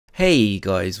Hey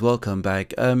guys, welcome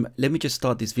back. Let me just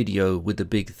start this video with a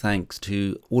big thanks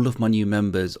to all of my new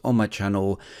members on my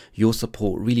channel. Your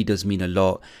support really does mean a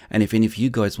lot, and if any of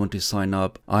you guys want to sign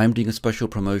up, I'm doing a special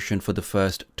promotion for the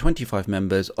first 25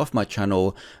 members of my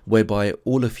channel, whereby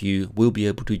all of you will be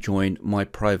able to join my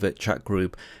private chat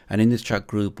group. And in this chat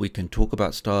group we can talk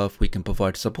about stuff, we can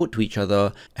provide support to each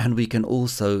other, and we can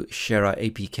also share our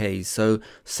APKs. So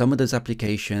some of those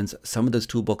applications, some of those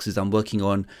toolboxes I'm working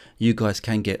on, you guys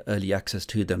can get early access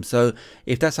to them. So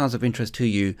if that sounds of interest to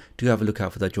you, do have a look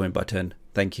out for that join button.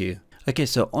 Thank you. Okay,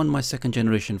 so on my second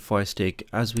generation Firestick,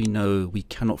 as we know, we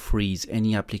cannot freeze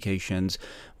any applications.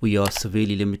 We are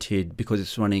severely limited because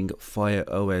it's running Fire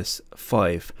OS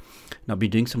 5. Now I've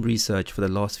been doing some research for the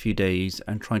last few days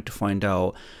and trying to find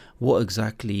out what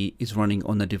exactly is running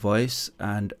on the device,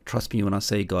 and trust me when I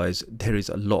say, guys, there is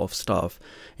a lot of stuff.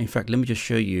 In fact, let me just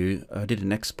show you. I did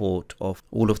an export of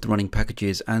all of the running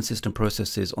packages and system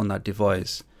processes on that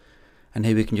device, and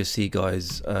here we can just see,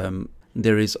 guys,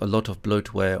 there is a lot of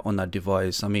bloatware on that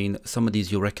device. I mean, some of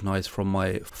these you'll recognize from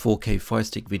my 4K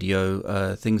Firestick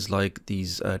video, things like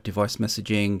these device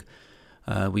messaging.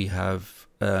 We have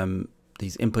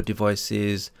these input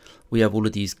devices, we have all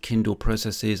of these Kindle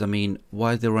processes. I mean,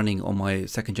 why they're running on my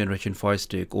second generation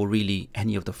Firestick, or really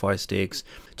any of the Firesticks.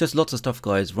 Just lots of stuff,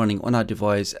 guys, running on our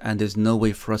device, and there's no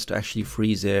way for us to actually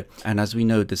freeze it. And as we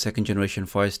know, the second generation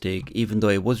Firestick, even though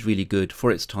it was really good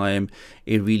for its time,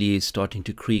 it really is starting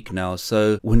to creak now.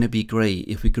 So wouldn't it be great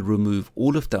if we could remove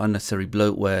all of the unnecessary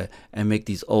bloatware and make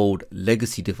these old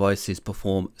legacy devices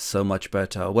perform so much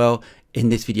better? Well, in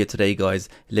this video today, guys,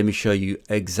 let me show you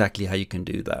exactly how you can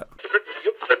do that.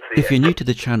 If you're new to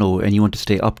the channel and you want to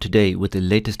stay up to date with the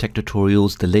latest tech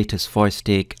tutorials, the latest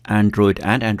Firestick, Android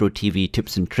and Android TV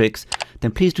tips and tricks,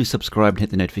 then please do subscribe and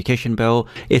hit the notification bell.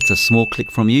 It's a small click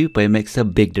from you, but it makes a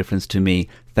big difference to me.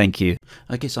 Thank you.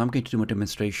 Okay, so I'm going to do my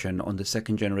demonstration on the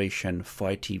second generation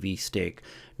Fire TV stick.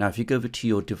 Now, if you go over to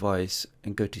your device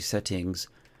and go to settings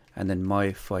and then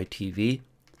my Fire TV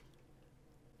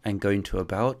and go into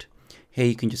about, here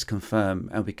you can just confirm,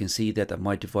 and we can see that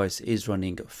my device is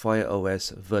running Fire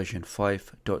OS version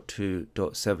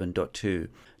 5.2.7.2.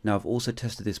 Now I've also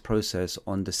tested this process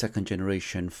on the second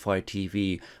generation Fire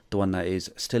TV, the one that is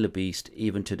still a beast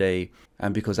even today.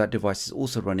 And because that device is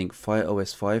also running Fire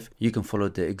OS 5, you can follow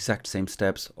the exact same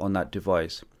steps on that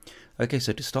device. Okay,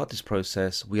 so to start this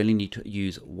process, we only need to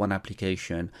use one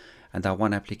application, and that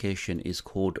one application is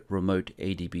called Remote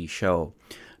ADB Shell.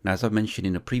 Now, as I've mentioned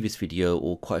in a previous video,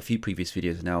 or quite a few previous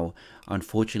videos now,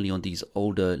 unfortunately on these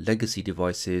older legacy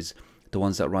devices, the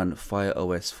ones that run Fire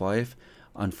OS 5,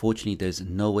 unfortunately there's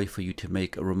no way for you to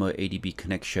make a remote ADB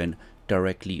connection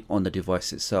directly on the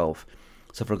device itself.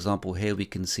 So for example, here we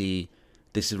can see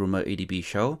this is Remote ADB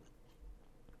Shell.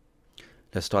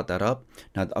 Let's start that up.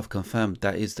 Now I've confirmed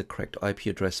that is the correct IP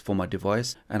address for my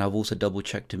device, and I've also double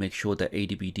checked to make sure that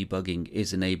ADB debugging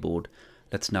is enabled.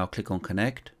 Let's now click on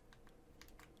connect.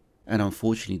 And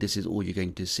unfortunately, this is all you're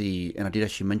going to see. And I did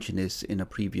actually mention this in a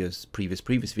previous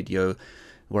video,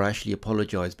 where I actually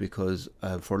apologize, because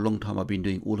for a long time I've been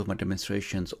doing all of my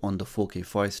demonstrations on the 4K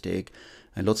Firestick,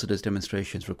 and lots of those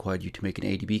demonstrations required you to make an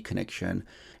ADB connection.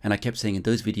 And I kept saying in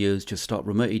those videos, just start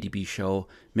Remote ADB Shell,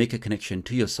 make a connection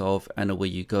to yourself, and away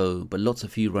you go. But lots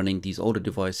of you running these older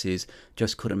devices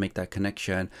just couldn't make that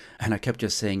connection, and I kept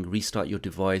just saying restart your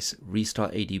device,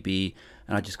 restart ADB,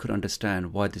 and I just couldn't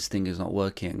understand why this thing is not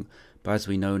working. But as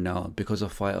we know now, because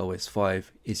of Fire OS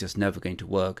 5, it's just never going to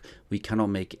work. We cannot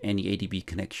make any ADB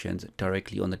connections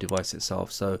directly on the device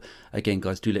itself. So again,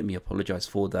 guys, do let me apologize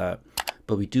for that.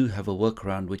 But we do have a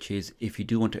workaround, which is if you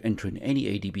do want to enter in any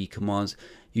ADB commands,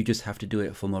 you just have to do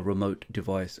it from a remote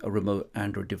device, a remote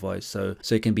Android device. So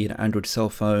it can be an Android cell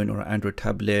phone or an Android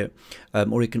tablet,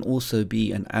 or it can also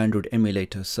be an Android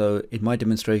emulator. So in my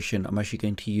demonstration, I'm actually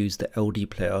going to use the LD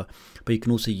player, but you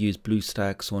can also use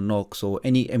BlueStacks or Nox or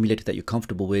any emulator that you're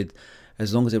comfortable with.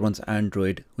 As long as it runs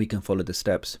Android, we can follow the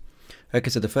steps. Okay,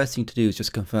 so the first thing to do is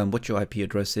just confirm what your IP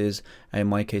address is. And in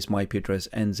my case, my IP address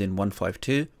ends in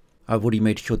 152. I've already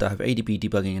made sure that I have ADB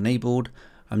debugging enabled.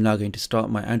 I'm now going to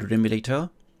start my Android emulator.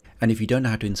 And if you don't know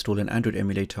how to install an Android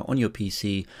emulator on your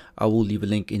PC, I will leave a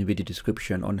link in the video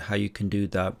description on how you can do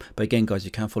that. But again, guys,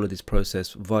 you can follow this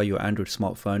process via your Android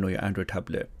smartphone or your Android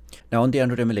tablet. Now on the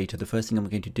Android emulator, the first thing I'm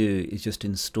going to do is just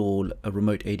install a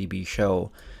Remote ADB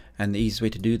Shell. And the easiest way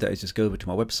to do that is just go over to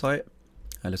my website.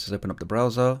 And let's just open up the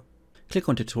browser. Click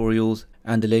on tutorials,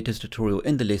 and the latest tutorial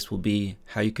in the list will be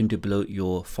how you can debloat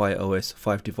your Fire OS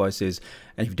 5 devices.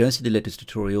 And if you don't see the latest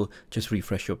tutorial, just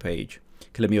refresh your page.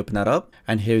 Okay, let me open that up,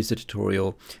 and here is the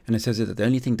tutorial, and it says that the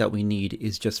only thing that we need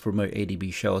is just remote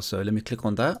ADB shell. So let me click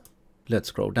on that. Let's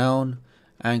scroll down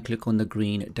and click on the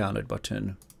green download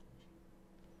button.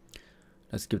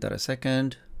 Let's give that a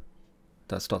second.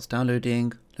 That starts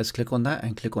downloading. Let's click on that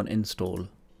and click on install.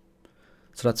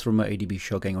 So that's remote ADB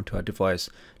shell going onto our device.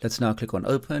 Let's now click on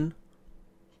open.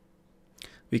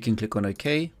 We can click on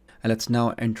OK. And let's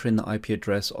now enter in the IP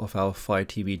address of our Fire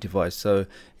TV device. So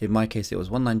in my case, it was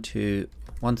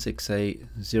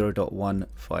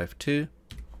 192.168.0.152.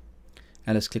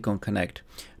 And let's click on connect.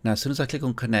 Now, as soon as I click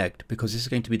on connect, because this is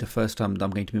going to be the first time that I'm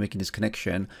going to be making this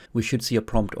connection, we should see a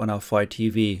prompt on our Fire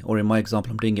TV, or in my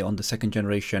example, I'm doing it on the 2nd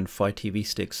generation Fire TV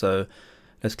stick. So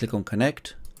let's click on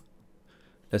connect.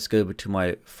 Let's go over to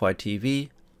my Fire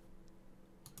TV.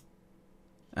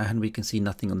 And we can see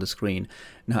nothing on the screen.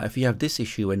 Now, if you have this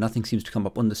issue where nothing seems to come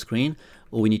up on the screen,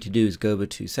 all we need to do is go over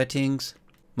to settings,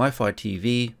 my Fire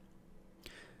TV,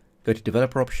 go to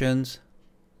developer options,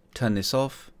 turn this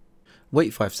off,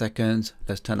 wait 5 seconds,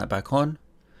 let's turn that back on.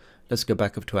 Let's go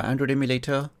back up to our Android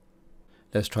emulator.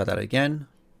 Let's try that again.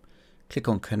 Click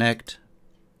on connect,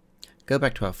 go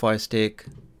back to our Firestick,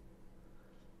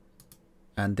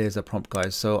 and there's a prompt,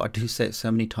 guys. So I do say it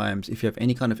so many times, if you have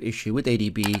any kind of issue with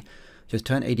ADB, just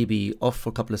turn ADB off for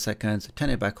a couple of seconds, turn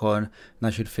it back on, and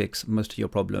that should fix most of your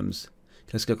problems.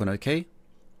 Let's click on OK.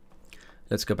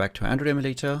 Let's go back to our Android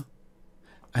emulator.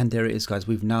 And there it is, guys.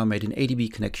 We've now made an ADB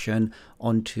connection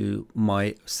onto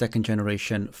my 2nd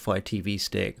generation Fire TV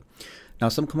stick. Now,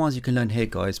 some commands you can learn here,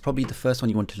 guys. Probably the first one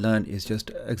you want to learn is just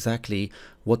exactly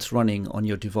what's running on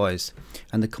your device.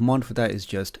 And the command for that is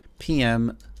just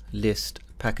pm list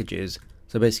packages.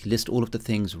 So basically list all of the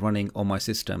things running on my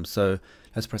system. So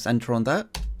let's press enter on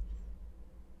that.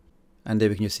 And there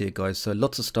we can just see it, guys. So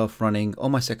lots of stuff running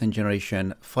on my 2nd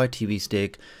generation Fire TV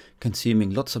stick,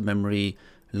 consuming lots of memory,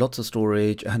 lots of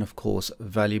storage, and of course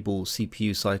valuable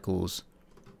CPU cycles.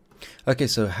 Okay,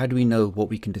 so how do we know what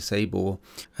we can disable?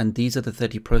 And these are the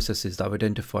 30 processes that I've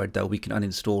identified that we can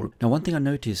uninstall. Now, one thing I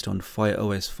noticed on Fire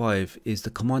OS 5 is the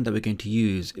command that we're going to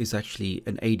use is actually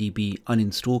an ADB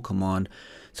uninstall command.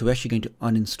 So we're actually going to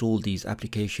uninstall these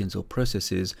applications or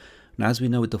processes. Now, as we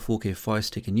know with the 4K Fire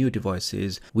Stick and newer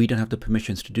devices, we don't have the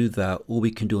permissions to do that. All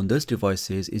we can do on those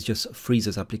devices is just freeze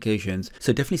those applications.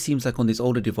 So it definitely seems like on these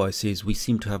older devices, we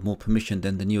seem to have more permission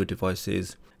than the newer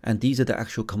devices. And these are the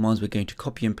actual commands we're going to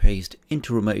copy and paste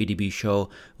into remote ADB shell,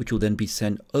 which will then be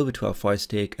sent over to our Fire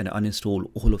Stick and uninstall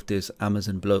all of this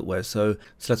Amazon bloatware. So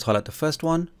let's highlight the first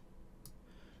one.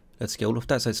 Let's get all of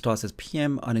that. So it starts as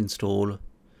pm uninstall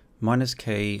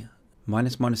 -k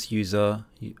 --user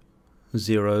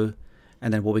 0,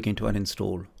 and then what we're going to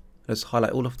uninstall. Let's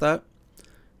highlight all of that,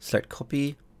 select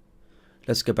copy.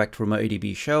 Let's go back to remote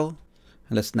ADB shell,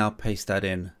 and let's now paste that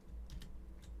in.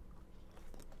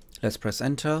 Let's press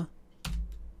enter.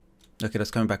 Okay,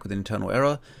 that's coming back with an internal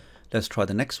error. Let's try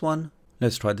the next one.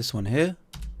 Let's try this one here.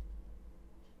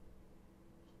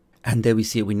 And there we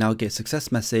see it. We now get a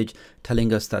success message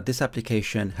telling us that this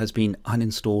application has been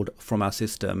uninstalled from our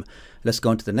system. Let's go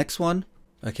on to the next one.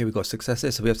 Okay, we've got success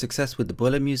there. So we have success with the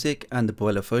boiler music and the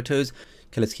boiler photos.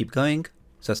 Okay, let's keep going.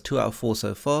 So that's 2 out of 4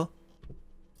 so far.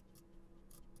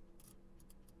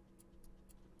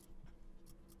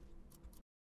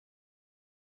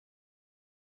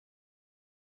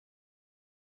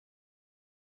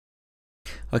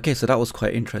 Okay, so that was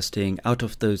quite interesting. Out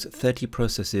of those 30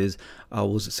 processes, I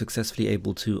was successfully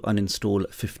able to uninstall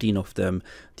 15 of them.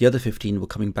 The other 15 were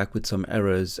coming back with some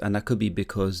errors, and that could be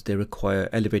because they require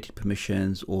elevated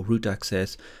permissions or root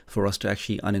access for us to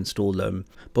actually uninstall them.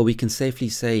 But we can safely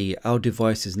say our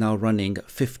device is now running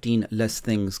 15 less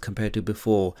things compared to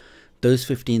before. Those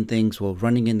 15 things were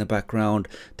running in the background,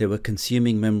 they were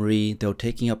consuming memory, they were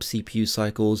taking up CPU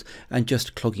cycles and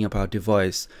just clogging up our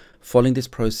device. Following this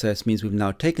process means we've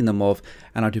now taken them off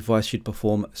and our device should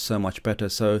perform so much better.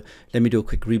 So let me do a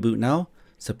quick reboot now.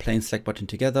 So play and select button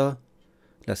together.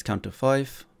 Let's count to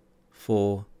 5,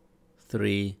 4,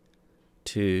 3,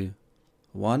 2,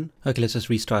 1. Okay, let's just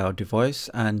restart our device.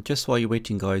 And just while you're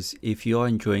waiting, guys, if you are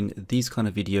enjoying these kind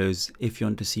of videos, if you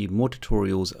want to see more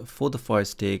tutorials for the Fire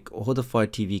Stick or the Fire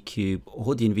TV Cube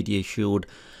or the NVIDIA Shield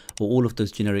or all of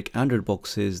those generic Android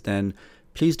boxes, then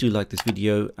please do like this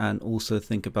video and also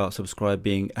think about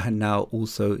subscribing and now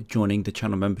also joining the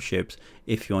channel memberships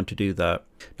if you want to do that.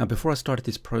 Now, before I started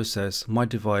this process, my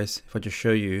device, if I just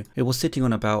show you, it was sitting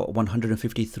on about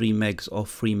 153 megs of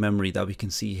free memory that we can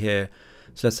see here.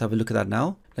 So let's have a look at that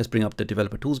now. Let's bring up the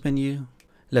developer tools menu.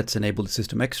 Let's enable the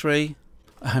system X-ray.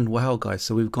 And wow, guys,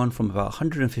 so we've gone from about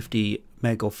 150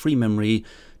 meg of free memory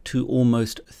to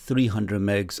almost 300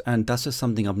 megs, and that's just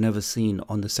something I've never seen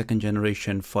on the second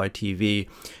generation Fire TV.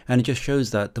 And it just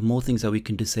shows that the more things that we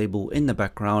can disable in the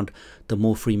background, the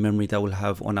more free memory that we'll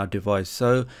have on our device.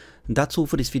 So that's all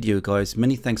for this video, guys.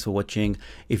 Many thanks for watching.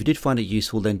 If you did find it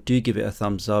useful, then do give it a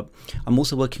thumbs up. I'm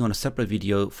also working on a separate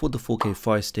video for the 4K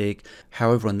Firestick.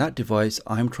 However, on that device,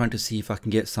 I'm trying to see if I can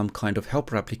get some kind of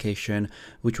helper application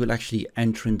which will actually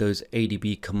enter in those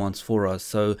ADB commands for us.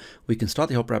 So we can start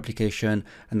the helper application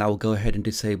and that will go ahead and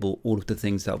disable all of the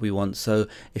things that we want. So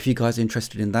if you guys are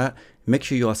interested in that, make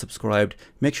sure you are subscribed,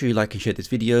 make sure you like and share this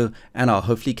video, and I'll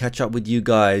hopefully catch up with you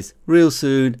guys real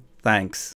soon. Thanks.